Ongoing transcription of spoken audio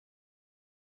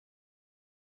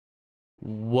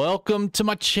Welcome to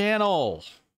my channel.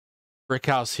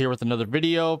 Brickhouse here with another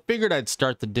video. Figured I'd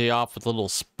start the day off with a little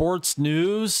sports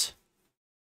news.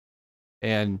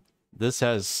 And this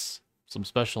has some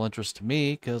special interest to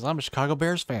me because I'm a Chicago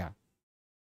Bears fan.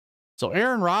 So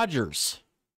Aaron Rodgers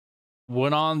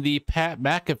went on the Pat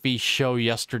McAfee show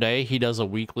yesterday. He does a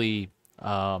weekly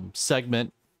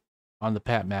segment on the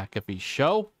Pat McAfee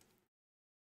show.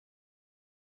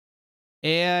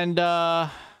 And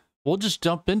we'll just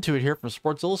jump into it here from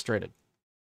Sports Illustrated.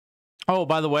 Oh,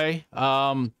 by the way,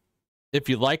 if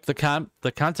you like the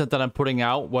content that I'm putting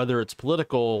out, whether it's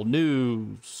political,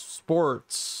 news,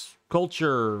 sports,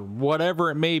 culture, whatever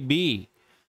it may be,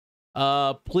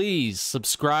 please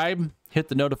subscribe, hit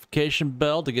the notification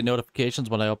bell to get notifications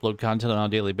when I upload content on a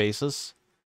daily basis.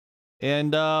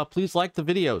 And please like the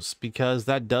videos because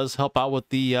that does help out with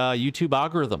the YouTube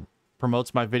algorithm.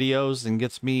 Promotes my videos and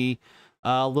gets me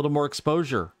a little more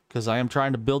exposure because I am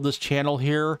trying to build this channel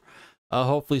here.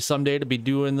 Hopefully someday to be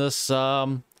doing this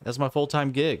as my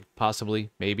full-time gig, possibly,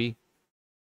 maybe,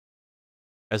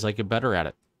 as I get better at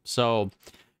it. So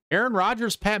Aaron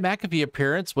Rodgers' Pat McAfee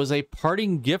appearance was a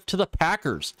parting gift to the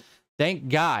Packers. Thank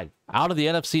God, out of the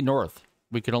NFC North.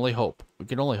 We can only hope. We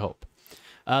can only hope.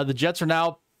 The Jets are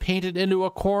now painted into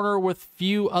a corner with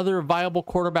few other viable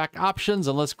quarterback options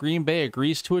unless Green Bay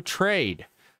agrees to a trade.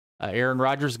 Aaron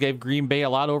Rodgers gave Green Bay a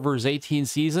lot over his 18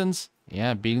 seasons.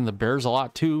 Yeah, beating the Bears a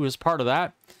lot too is part of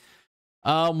that.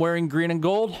 Wearing green and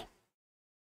gold.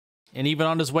 And even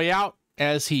on his way out,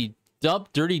 as he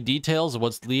dumped dirty details of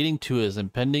what's leading to his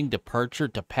impending departure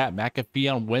to Pat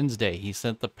McAfee on Wednesday, he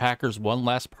sent the Packers one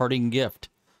last parting gift.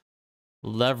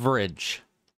 Leverage.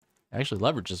 Actually,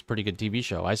 Leverage is a pretty good TV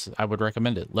show. I would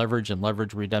recommend it. Leverage and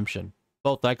Leverage Redemption.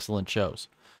 Both excellent shows.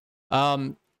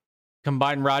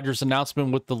 Combine Rodgers'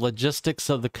 announcement with the logistics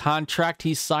of the contract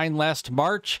he signed last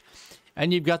March,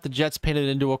 and you've got the Jets painted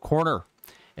into a corner,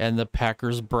 and the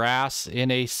Packers brass in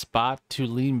a spot to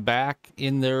lean back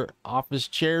in their office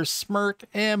chairs, smirk,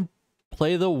 and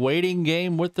play the waiting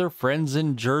game with their friends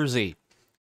in Jersey.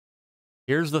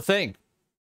 Here's the thing.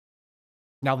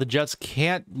 Now, the Jets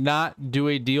can't not do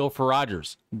a deal for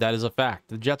Rodgers. That is a fact.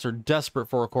 The Jets are desperate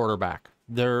for a quarterback.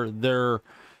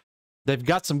 They've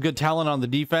got some good talent on the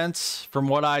defense from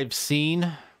what I've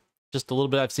seen. Just a little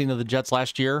bit I've seen of the Jets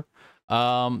last year.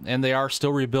 And they are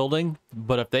still rebuilding.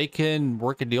 But if they can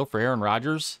work a deal for Aaron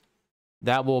Rodgers,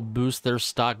 that will boost their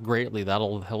stock greatly.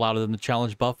 That'll allow them to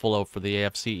challenge Buffalo for the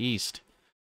AFC East.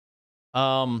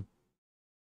 Now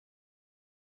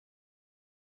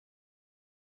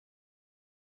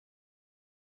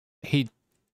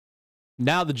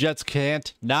the Jets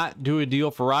can't not do a deal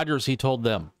for Rodgers, he told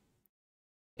them.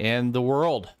 And the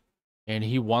world, and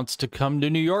he wants to come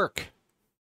to New York.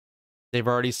 They've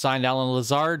already signed Allen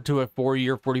Lazard to a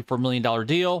 4-year, $44 million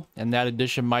deal, and that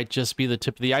addition might just be the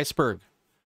tip of the iceberg.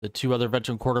 The two other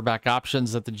veteran quarterback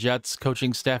options that the Jets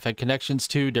coaching staff had connections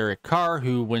to, Derek Carr,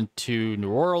 who went to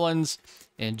New Orleans,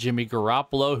 and Jimmy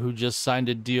Garoppolo, who just signed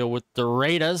a deal with the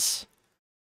Raiders,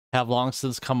 have long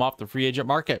since come off the free agent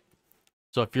market.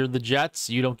 So if you're the Jets,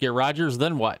 you don't get Rodgers,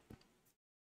 then what?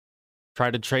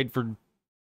 Try to trade for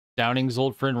Downing's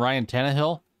old friend Ryan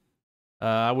Tannehill.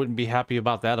 I wouldn't be happy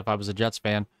about that if I was a Jets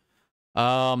fan.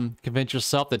 Convince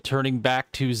yourself that turning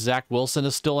back to Zach Wilson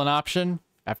is still an option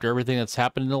after everything that's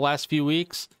happened in the last few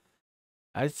weeks.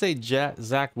 I'd say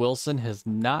Zach Wilson has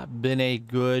not been a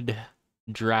good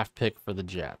draft pick for the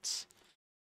Jets.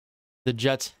 The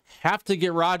Jets have to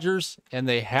get Rodgers, and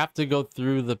they have to go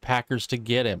through the Packers to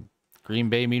get him. Green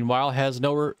Bay, meanwhile, has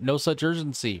no such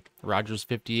urgency. Rodgers'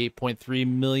 $58.3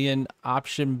 million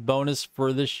option bonus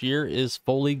for this year is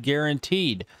fully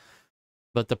guaranteed.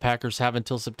 But the Packers have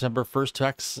until September 1st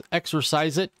to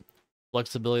exercise it.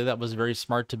 Flexibility that was very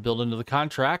smart to build into the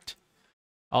contract.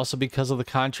 Also, because of the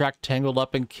contract tangled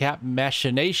up in cap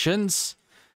machinations,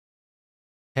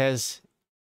 his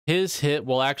hit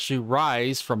will actually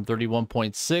rise from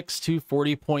 31.6 to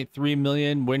 40.3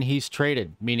 million when he's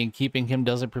traded, meaning keeping him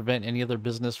doesn't prevent any other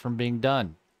business from being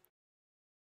done.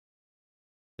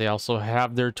 They also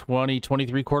have their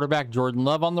 2023 quarterback Jordan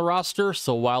Love on the roster,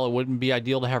 so while it wouldn't be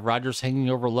ideal to have Rodgers hanging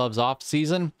over Love's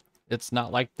offseason, it's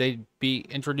not like they'd be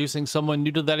introducing someone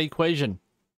new to that equation.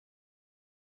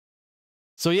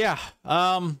 So yeah,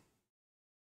 tell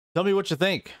me what you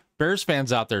think. Bears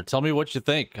fans out there, tell me what you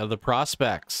think of the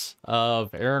prospects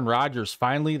of Aaron Rodgers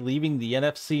finally leaving the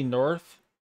NFC North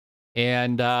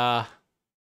and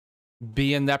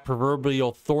being that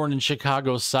proverbial thorn in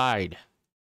Chicago's side.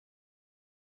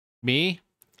 Me,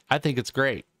 I think it's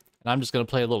great. And I'm just going to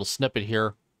play a little snippet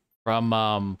here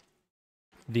from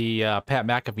the Pat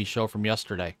McAfee show from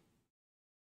yesterday.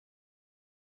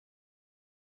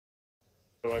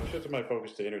 So I've shifted my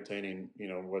focus to entertaining,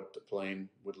 what the plane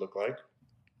would look like,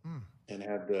 and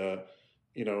had the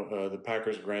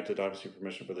Packers granted obviously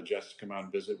permission for the Jets to come out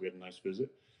and visit. We had a nice visit.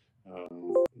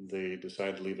 They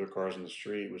decided to leave their cars in the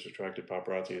street, which attracted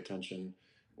paparazzi attention,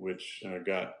 which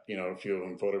got a few of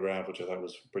them photographed, which I thought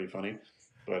was pretty funny.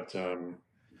 But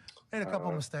Made a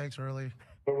couple mistakes early.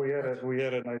 but we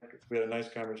had a nice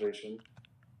conversation,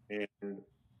 and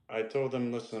I told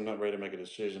them, listen, I'm not ready to make a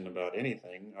decision about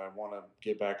anything. I want to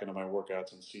get back into my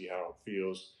workouts and see how it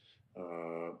feels.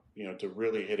 To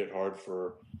really hit it hard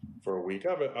for a week.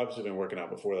 I've obviously been working out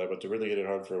before that, but to really hit it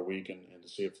hard for a week and to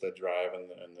see if the drive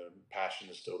and the passion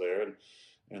is still there,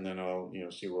 and then I'll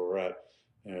see where we're at.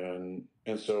 And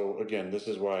so again, this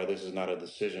is why this is not a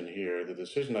decision here. The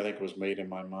decision I think was made in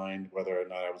my mind whether or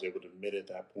not I was able to admit at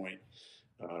that point.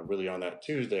 Really on that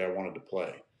Tuesday, I wanted to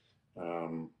play,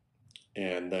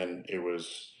 and then it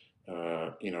was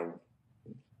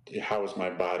how is my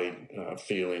body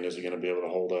feeling? Is it going to be able to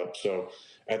hold up? So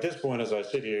at this point, as I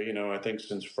sit here, I think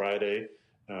since Friday,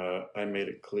 I made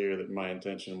it clear that my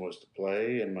intention was to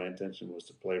play, and my intention was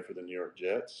to play for the New York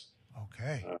Jets.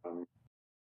 Okay.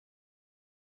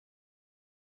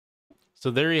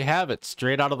 So there you have it,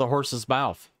 straight out of the horse's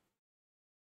mouth.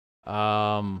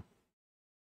 I,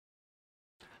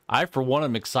 for one,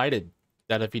 am excited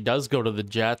that if he does go to the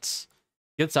Jets,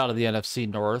 gets out of the NFC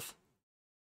North,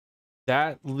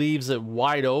 that leaves it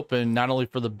wide open, not only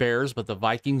for the Bears, but the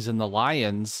Vikings and the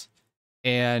Lions.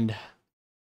 And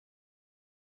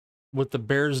with the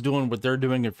Bears doing what they're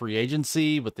doing in free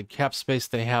agency, with the cap space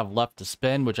they have left to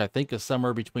spend, which I think is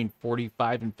somewhere between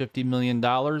 $45 and $50 million,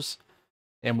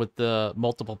 and with the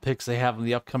multiple picks they have in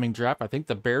the upcoming draft, I think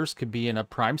the Bears could be in a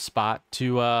prime spot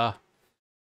to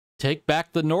take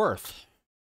back the North.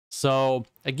 So,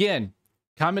 again,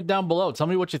 comment down below. Tell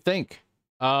me what you think.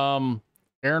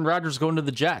 Aaron Rodgers going to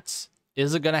the Jets.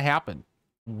 Is it going to happen?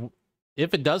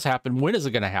 If it does happen, when is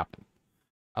it going to happen?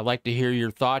 I'd like to hear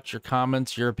your thoughts, your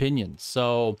comments, your opinions.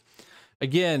 So,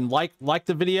 again, like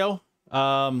the video.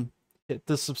 Hit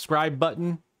the subscribe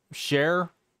button.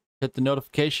 Share. Hit the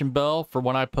notification bell for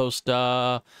when I post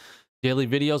daily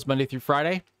videos Monday through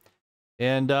Friday.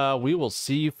 And we will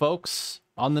see you folks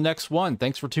on the next one.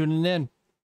 Thanks for tuning in.